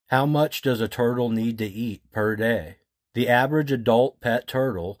How much does a turtle need to eat per day? The average adult pet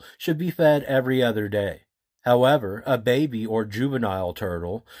turtle should be fed every other day. However, a baby or juvenile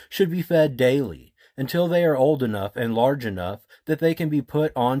turtle should be fed daily until they are old enough and large enough that they can be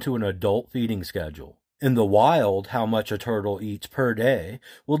put onto an adult feeding schedule. In the wild, how much a turtle eats per day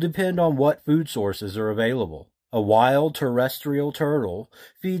will depend on what food sources are available. A wild terrestrial turtle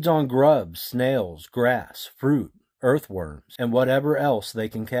feeds on grubs, snails, grass, fruit, earthworms, and whatever else they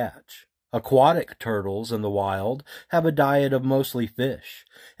can catch. Aquatic turtles in the wild have a diet of mostly fish,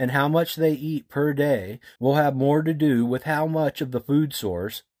 and how much they eat per day will have more to do with how much of the food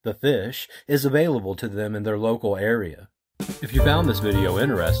source, the fish, is available to them in their local area. If you found this video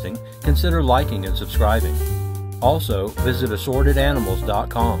interesting, consider liking and subscribing. Also, visit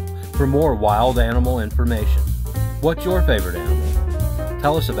assortedanimals.com for more wild animal information. What's your favorite animal?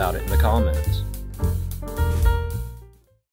 Tell us about it in the comments.